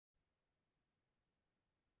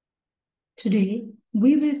Today,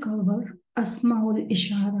 we will cover asmā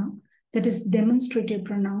al-ishārah, that is demonstrative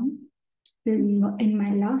pronoun. In my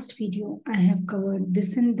last video, I have covered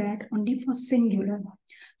this and that only for singular.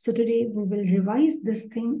 So today we will revise this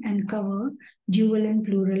thing and cover dual and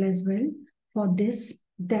plural as well for this,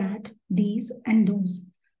 that, these, and those.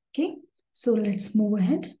 Okay, so let's move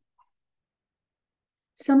ahead.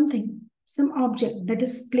 Something, some object that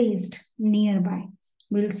is placed nearby,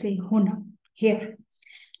 we'll say huna, here.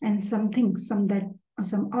 And something, some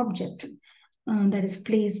object that is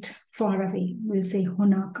placed far away, we'll say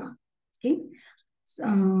hunaka. Okay.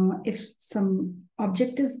 If some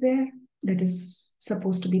object is there, that is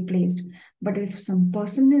supposed to be placed. But if some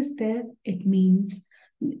person is there, it means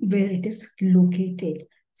where it is located.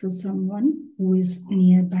 So someone who is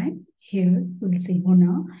nearby, here we'll say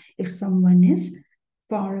huna. If someone is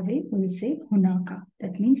far away, we'll say hunaka.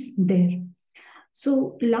 That means there.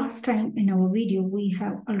 So last time in our video, we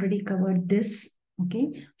have already covered this,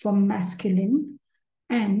 okay, for masculine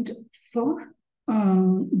and for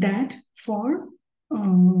that for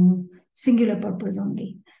singular purpose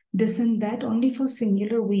only. This and that only for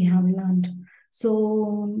singular we have learned.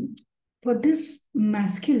 So for this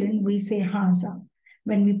masculine, we say haza.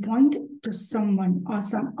 When we point to someone or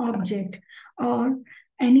some object or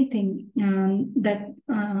anything that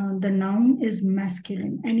the noun is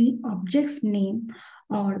masculine, any object's name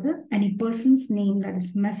or any person's name that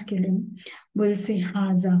is masculine, we'll say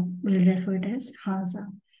haza, we'll refer it as haza.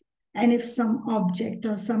 And if some object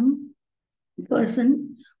or some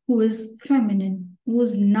person who is feminine,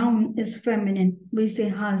 whose noun is feminine, we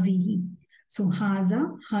say hazihi. So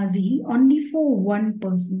haza, hazihi, only for one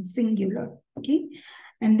person, singular, okay?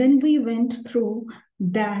 And then we went through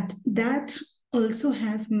that also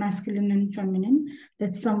has masculine and feminine,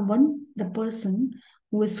 that someone, the person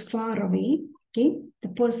who is far away, okay, the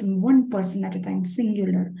person, one person at a time,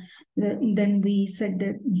 singular. Then we said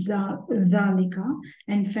that zalika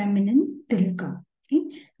and feminine tilka, okay,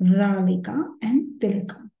 zalika and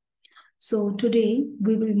tilka. So today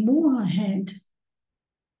we will move ahead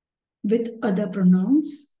with other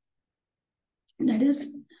pronouns, that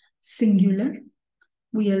is singular.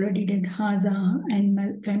 We already did haza and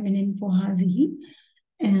feminine for hazihi.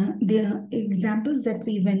 The examples that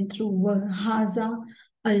we went through were haza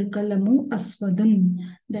al-kalamu aswadun.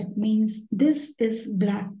 That means this is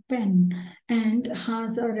black pen. And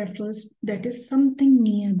haza refers, that is something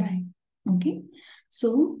nearby. Okay.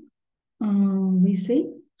 So we say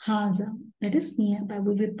haza, that is nearby.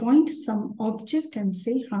 We will point some object and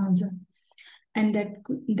say haza. And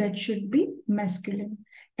that should be masculine.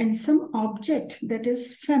 And some object that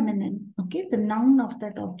is feminine, okay, the noun of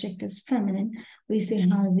that object is feminine, we say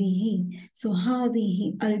hadihi. So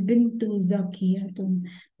hadihi al-bintu zakiyatun.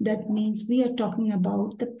 That means we are talking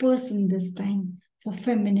about the person this time. For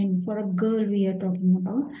feminine, for a girl, we are talking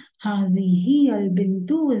about hadihi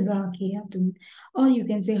al-bintu zakiyatun. Or you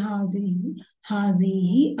can say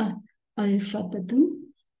hadihi al-fatatun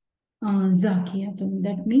zakiyatun.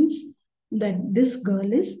 That means that this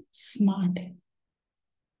girl is smart.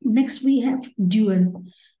 Next, we have dual.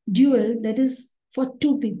 Dual, that is for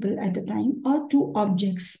two people at a time or two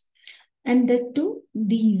objects. And that to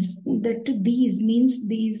these means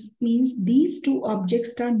these two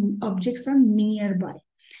objects are nearby.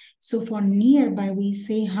 So for nearby, we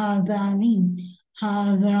say hadani.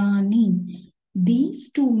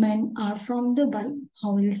 These two men are from Dubai.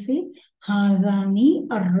 How will say hadani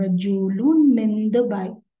ar-rajulun min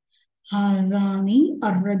Dubai. Hadani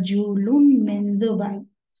ar-rajulun min Dubai.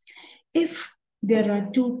 If there are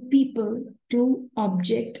two people, two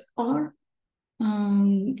object, or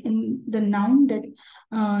in the noun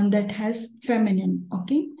that has feminine,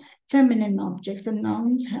 okay, feminine objects, the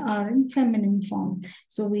nouns are in feminine form.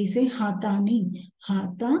 So we say hatani.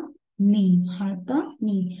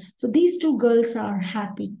 So these two girls are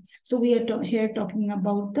happy. So we are here talking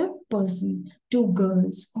about the person, two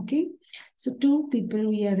girls, okay. So two people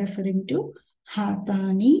we are referring to.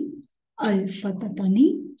 Hatani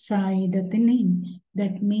al-fatatani saidatani.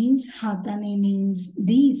 That means hatani means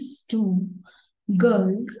these two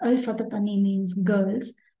girls, al-fatatani means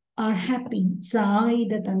girls, are happy.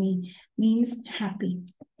 Saidatani means happy.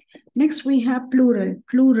 Next we have plural.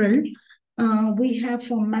 Plural, we have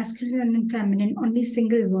for masculine and feminine only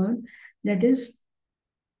single word, that is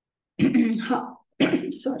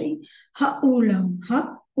ha'ulai.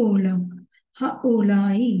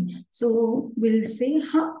 So we'll say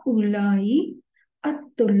ha'ulai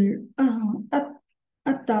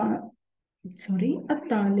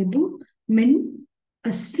at-talibu min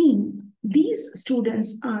as-Sin. These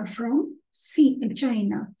students are from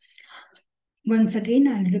China. Once again,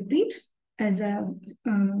 I'll repeat as I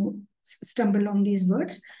stumble on these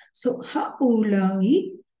words. So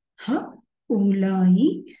ha'ulai,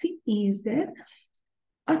 see, is there.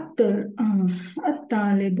 At-talibu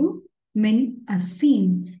min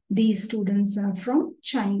asin. These students are from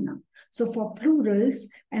China. So for plurals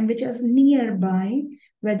and which is nearby,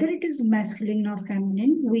 whether it is masculine or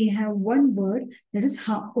feminine, we have one word that is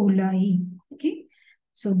ha'ulai. Okay.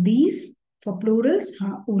 So these for plurals,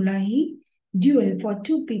 ha'ulai. Dual for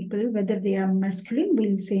two people, whether they are masculine,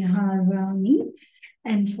 we'll say harani.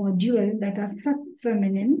 And for dual that are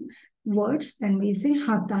feminine words, then we say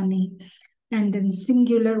hatani. And then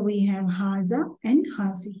singular, we have haza and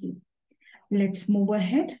hazihi. Let's move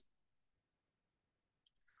ahead.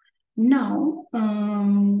 Now,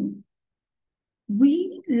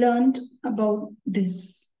 we learned about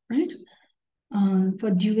this, right?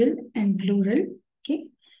 For dual and plural, okay?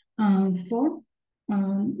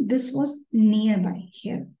 This was nearby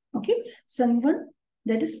here, okay? Someone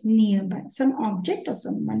that is nearby, some object or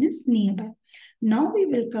someone is nearby. Now we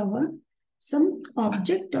will cover some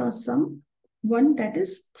object or some one that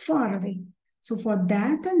is far away. So for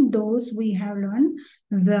that and those we have learned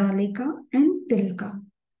dhalika and tilka.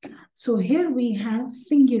 So here we have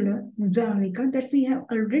singular dhalika that we have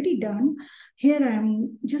already done. Here I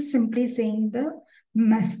am just simply saying the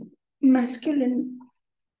masculine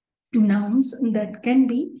nouns that can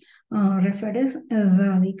be referred as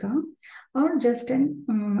dhalika or just an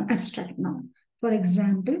abstract noun. For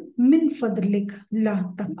example, min fadlik la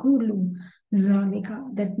takulu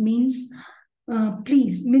dhalika. That means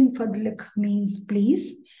please. Min fadlik means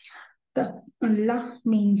please. La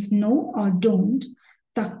means no or don't.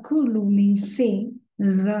 Takulu means say.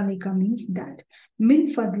 Dhalika means that. Min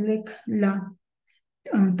fadlik la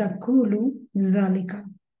takulu dhalika.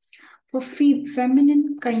 For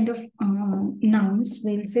feminine kind of nouns,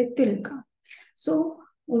 we'll say tilka. So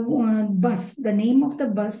bus, the name of the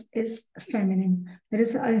bus is feminine. That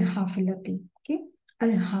is al-hafilati. Okay,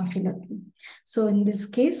 al-hafilati. So in this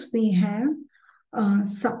case, we have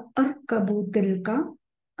sa'arkabu tilka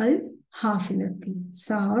al-hafilati.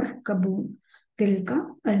 Sa'arkabu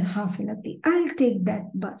tilka al-hafilati. I'll take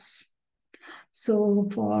that bus. So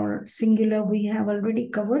for singular, we have already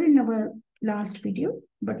covered in our last video,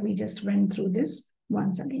 but we just went through this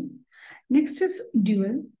once again. Next is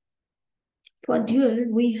dual. For dual,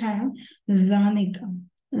 we have dhanika.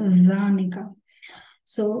 Dhanika.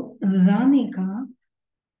 So dhanika,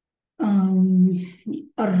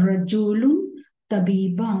 ar-rajulun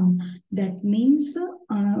tabiban. That means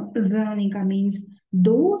dhanika means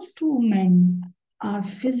those two men are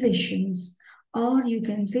physicians, or you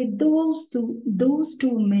can say those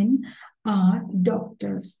two men are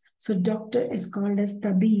doctors. So doctor is called as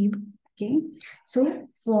tabib. Okay. So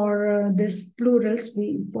for this plurals,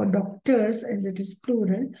 for doctors, as it is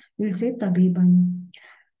plural, we'll say tabiban.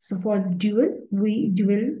 So for dual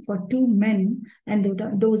for two men, and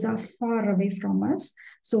those are far away from us.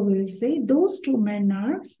 So we'll say those two men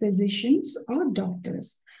are physicians or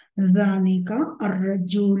doctors. Dhanika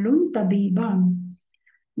ar-rajulun tabiban.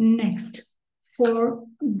 Next, for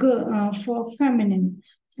feminine.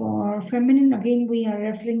 For feminine, again, we are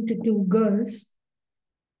referring to two girls.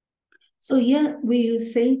 So here we will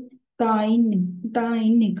say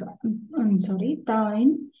tainika.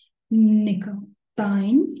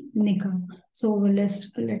 So let's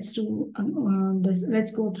do this.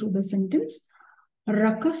 Let's go through the sentence.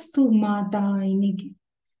 Rakastu ma tainika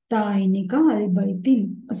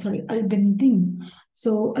al-baitin. Al-bintin.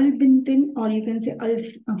 So al-bintin, or you can say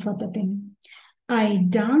al-fatatin. I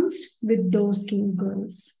danced with those two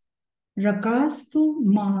girls. Rakastu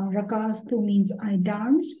ma. Rakastu means I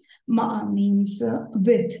danced. Ma means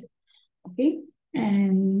with. Okay.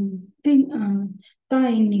 And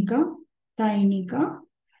tainika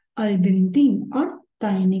al-bintin or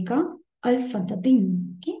tainika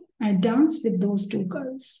al-fatatin. Okay. I danced with those two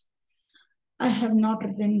girls. I have not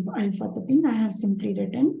written al-fatatin. I have simply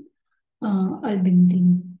written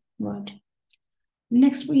al-bintin word.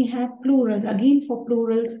 Next, we have plural. Again, for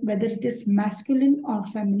plurals, whether it is masculine or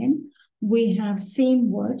feminine, we have same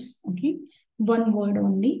words. Okay, one word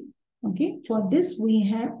only. Okay, for this we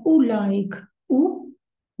have ulaik,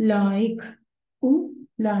 ulaika.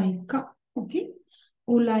 Okay,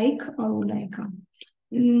 ulaik or ulaika.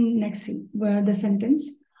 Next, where the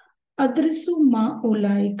sentence adrisu ma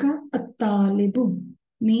ulaika at-talibu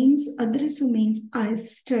means adrisu means I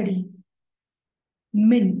study.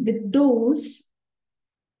 Min with those.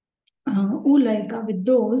 Ulaika with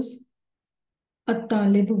those.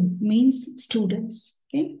 At-talibu means students.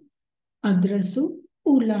 Okay. Adrasu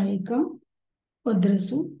ulaika.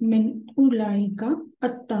 Adrasu min ulaika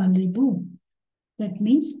at-talibu. That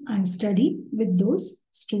means I study with those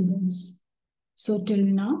students. So till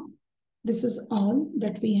now, this is all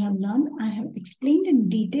that we have learned. I have explained in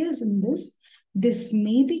details in this. This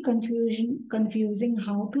may be confusing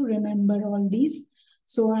how to remember all these.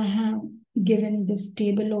 So I have given this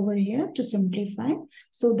table over here to simplify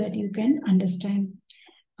so that you can understand.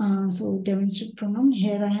 So demonstrative pronoun,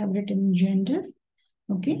 here I have written gender.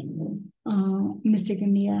 Okay.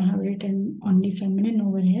 Mistakenly, I have written only feminine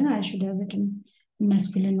over here. I should have written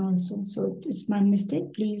masculine also. So it's my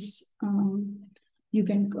mistake. Please, you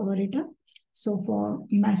can cover it up. So for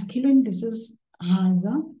masculine, this is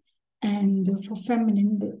haza. And for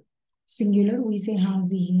feminine, the singular, we say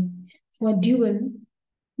hazihi. For dual,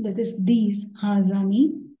 that is these,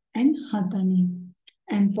 hazani and hatani.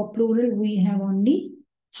 And for plural, we have only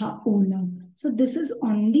haula. So this is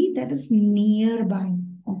only that is nearby.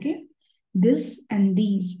 Okay. This and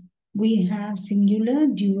these, we have singular,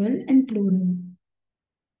 dual, and plural.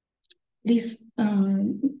 Please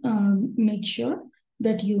make sure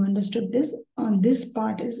that you understood this. This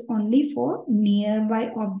part is only for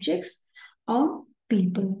nearby objects or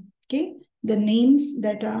people. Okay. The names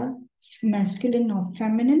that are masculine or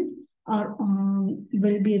feminine are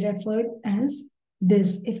will be referred as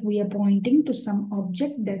this. If we are pointing to some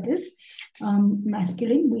object that is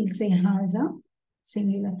masculine, we'll say haza,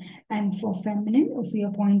 singular. And for feminine, if we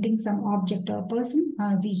are pointing some object or person,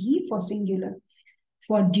 hadihi for singular.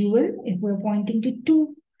 For dual, if we're pointing to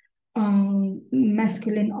two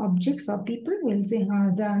masculine objects or people, we'll say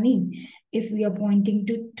hadani. If we are pointing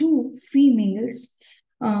to two females,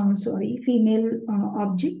 female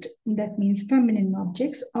object, that means feminine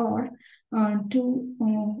objects, or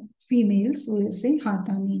two females, we'll say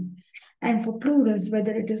hatani. And for plurals,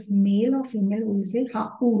 whether it is male or female, we'll say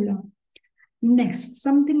haula. Next,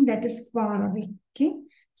 something that is far away. Okay.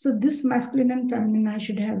 So this masculine and feminine, I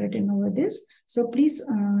should have written over this. So please,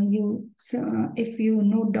 if you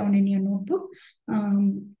note down in your notebook,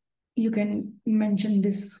 you can mention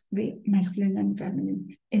this way, masculine and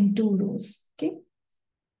feminine, in 2 rows. Okay.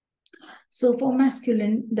 So for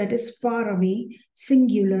masculine, that is far away,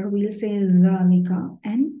 singular, we'll say zalika.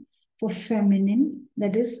 And for feminine,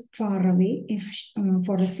 that is far away, if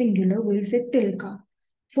for a singular, we'll say tilka.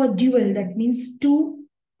 For dual, that means two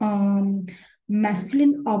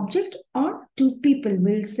masculine object or two people,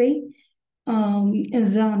 we'll say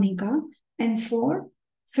zanika. And for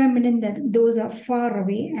feminine, that those are far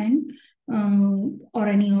away and or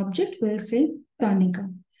any object, we'll say tanika.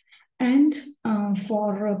 And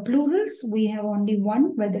for plurals, we have only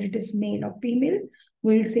one, whether it is male or female,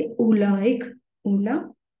 we'll say ulaik,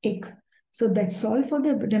 ula-ik. So that's all for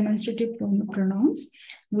the demonstrative pronouns.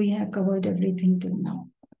 We have covered everything till now.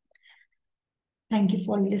 Thank you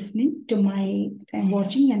for listening to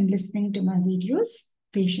watching and listening to my videos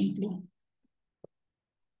patiently.